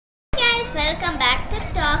welcome back to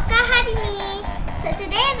Toca Harini. So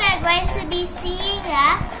today we are going to be seeing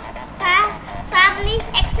a family's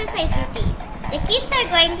exercise routine. The kids are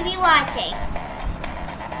going to be watching.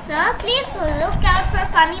 So please look out for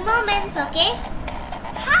funny moments, okay?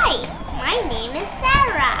 Hi, my name is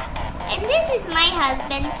Sara and this is my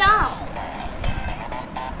husband Tom.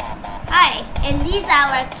 Hi, and these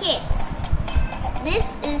are our kids. This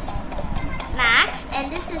is Max and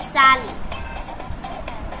this is Sally.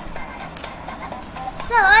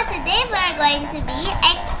 So today we are going to be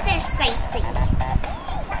exercising.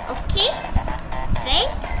 Okay?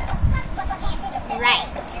 Right?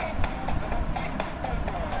 Right.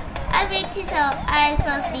 Alright, so I'll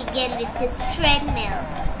first begin with this treadmill.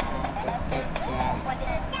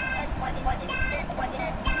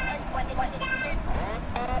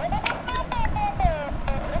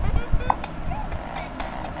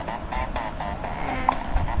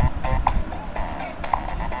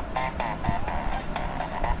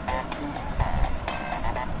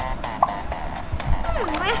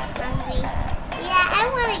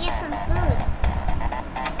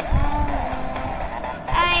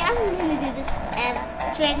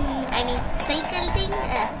 Cycle thing.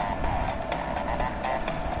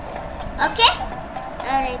 Okay?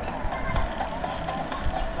 Alright.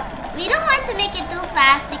 We don't want to make it too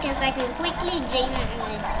fast because I can quickly drain our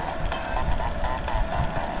energy.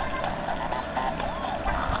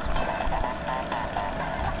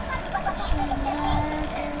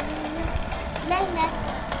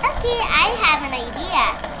 Okay, I have an idea.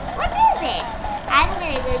 What is it? I'm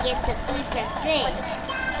gonna go get some food from fridge.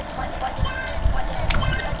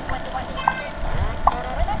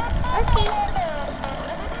 Okay.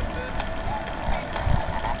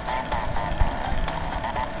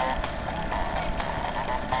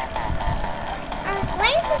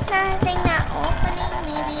 Why is this thing not opening?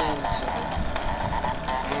 Maybe I should.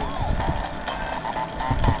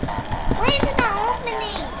 Why is it not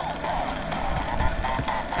opening?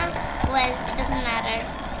 Well, it doesn't matter.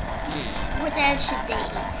 What else should they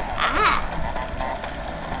eat?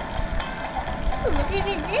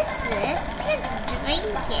 Whatever this is, let's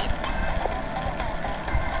drink it.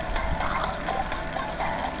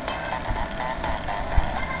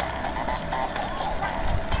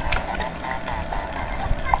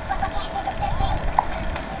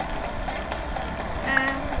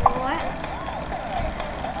 What?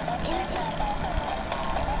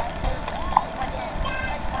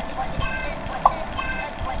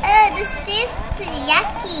 This tastes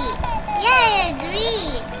yucky. Yeah, I agree.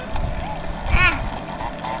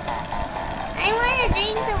 I want to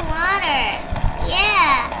drink some water.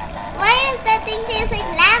 Yeah. Why does that thing taste like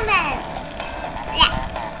lemons? Yeah.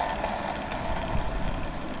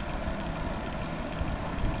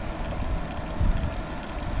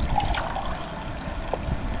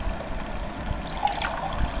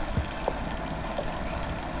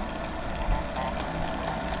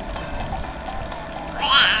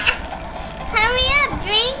 Hurry up,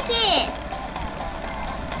 drink it.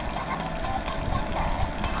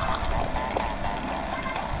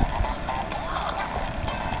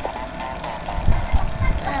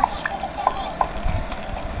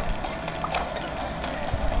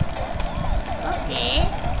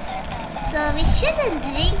 So we shouldn't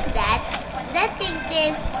drink that. That thing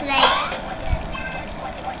tastes like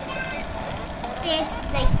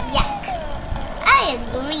yuck. I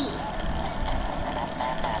agree.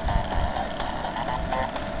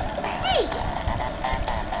 Hey.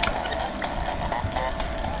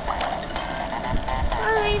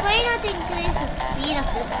 Alright, why not increase the speed of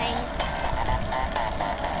this thing?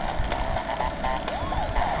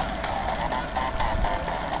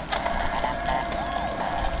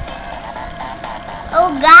 Oh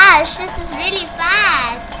gosh, this is really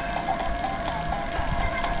fast.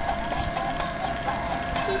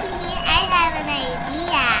 I have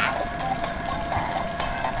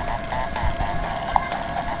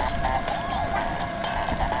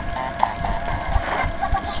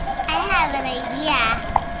an idea.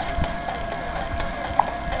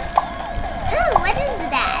 Ooh, what is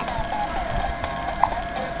that?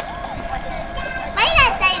 Why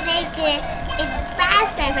not I make it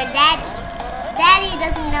faster for Daddy? Daddy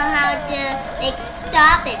doesn't know how to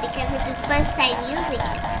stop it because it's his first time using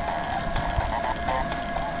it.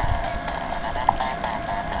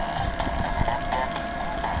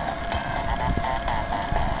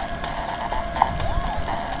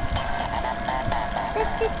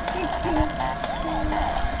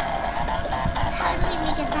 How do we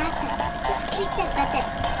make it faster? Just click that button.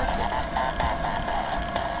 Okay.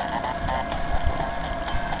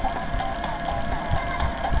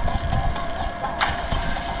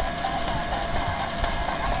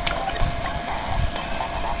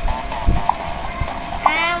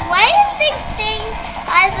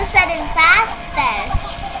 sudden faster.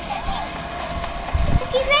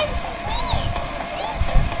 Okay, friend.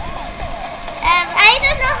 I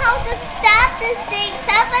don't know how to stop this thing.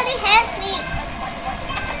 Somebody help me.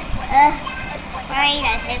 Fine,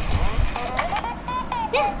 I'll help you.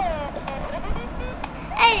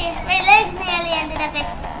 My legs nearly ended up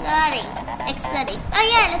exploding. Oh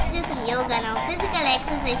yeah, let's do some yoga now. Physical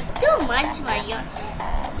exercise too much for your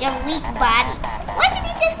weak body. What did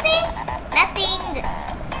you just say? Nothing.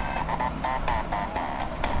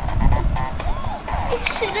 I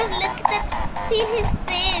should have seen his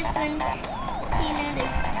face when he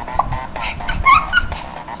noticed.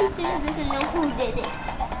 He still doesn't know who did it.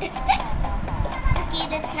 Okay,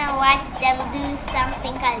 let's now watch them do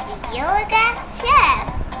something called yoga. Sure.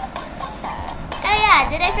 Oh yeah,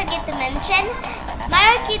 did I forget to mention?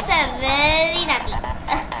 Mario kids are very naughty.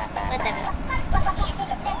 Whatever.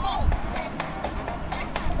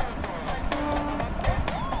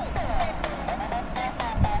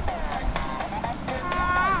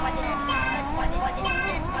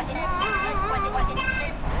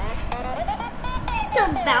 Please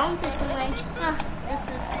don't bounce it too much. This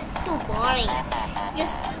is too boring.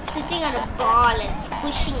 Just sitting on a ball and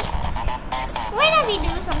squishing it. Why don't we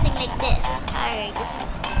do something like this? Alright, this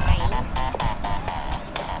is mine.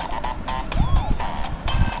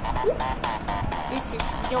 This is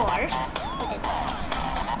yours. Put it there.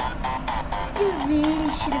 You really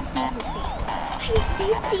should have seen his face. I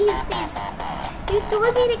did see his face. You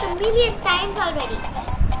told me like a million times already.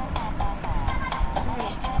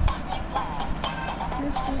 Alright.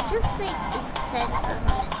 Let's do just like it says on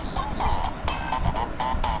the TV.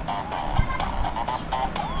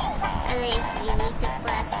 Alright, we need to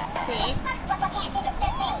first sit.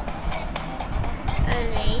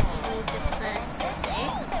 Alright, we need to first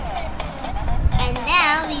sit. And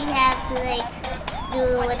now we have to like do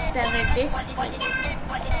whatever this thing is.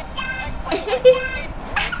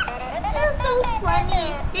 They're so funny.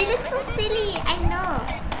 They look so silly, I know.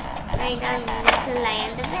 Right now we need to lie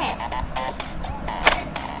on the bed.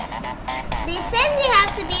 They said we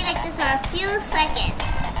have to be like this for a few seconds.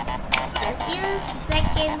 A few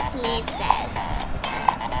seconds later.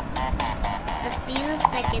 A few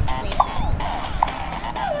seconds later.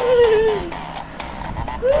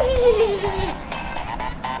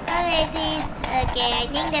 Alrighty, okay, I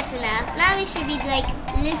think that's enough. Now we should be like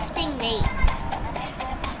lifting weights.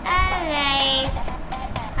 Alright,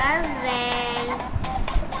 husband.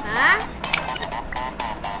 Huh?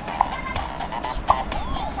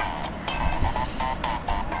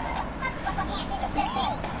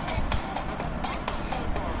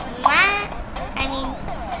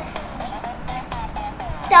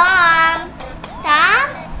 Tom! Tom?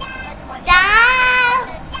 Tom!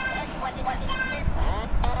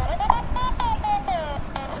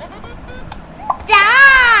 Tom!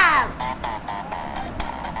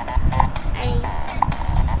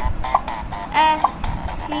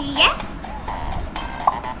 Yeah?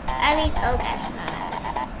 Oh gosh, no.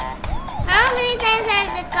 How many times I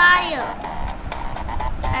have to call you?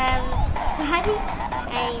 Sorry?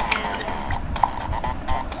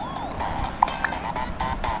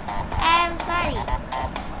 I'm sorry.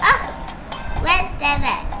 Oh!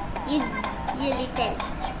 Whatever. You little.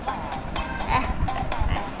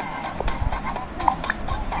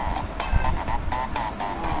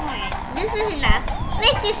 This is enough.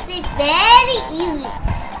 Makes you sleep very easy.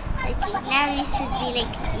 Okay, now we should be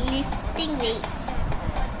like lifting weights.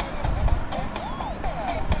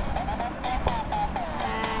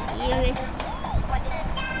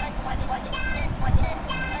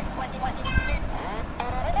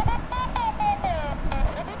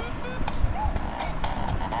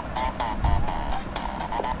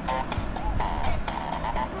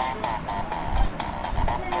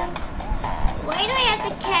 Why do I have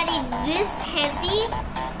to carry this heavy?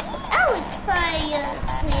 Oh, it's for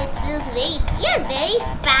to lose weight. You're very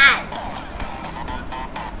fat.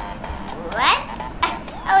 What?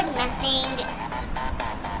 Oh, nothing.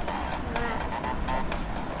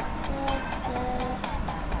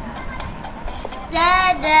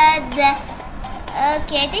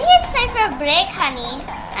 Okay, I think it's time for a break, honey.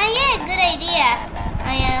 Oh yeah, good idea.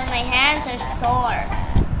 My hands are sore.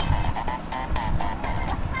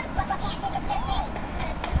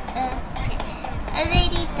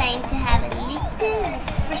 Already time to have a little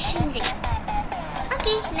refreshing drink.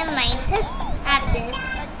 Okay, never mind. Let's have this.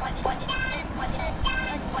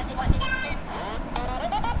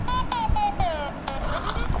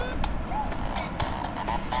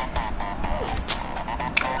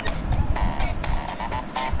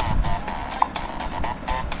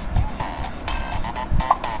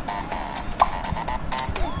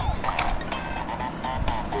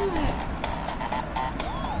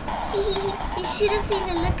 should have seen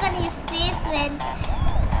the look on his face when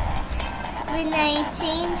I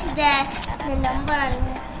changed the number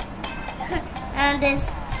on this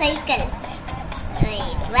cycle.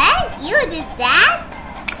 Wait, what? You did that?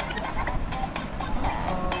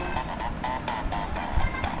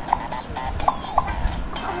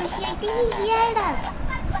 Oh shit, I think he heard us.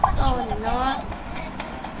 Oh no.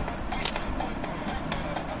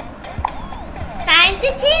 Time to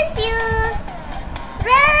chase you.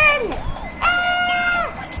 Run! Ah!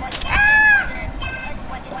 Ah!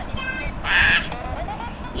 Ah!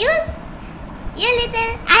 You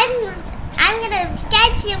little. I'm gonna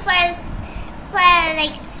catch you for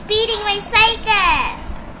like speeding my cycle.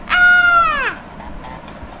 Ah!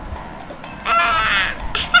 Ah!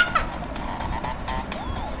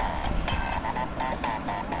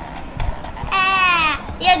 Ah!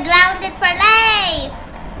 You're grounded for life.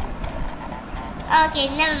 Okay,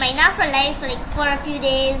 never mind. Not for life, like for a few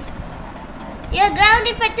days. You're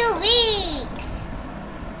grounded for 2 weeks.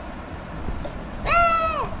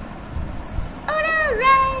 Ah! Oh no,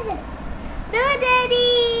 run! No,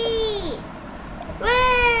 Daddy!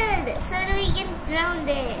 Run! So that we get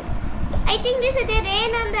grounded. I think there's a dead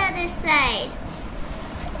end on the other side.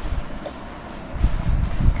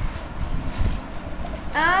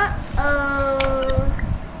 Uh-oh.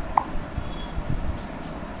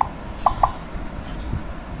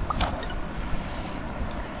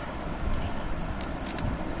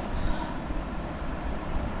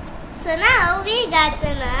 So now we got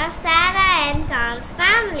to know Sara and Tom's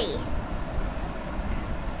family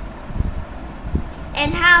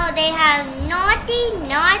and how they have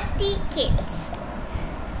naughty kids.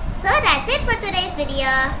 So that's it for today's video.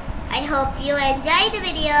 I hope you enjoyed the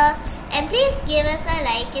video and please give us a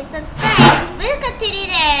like and subscribe. We'll continue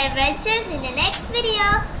their adventures in the next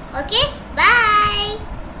video. Okay, bye!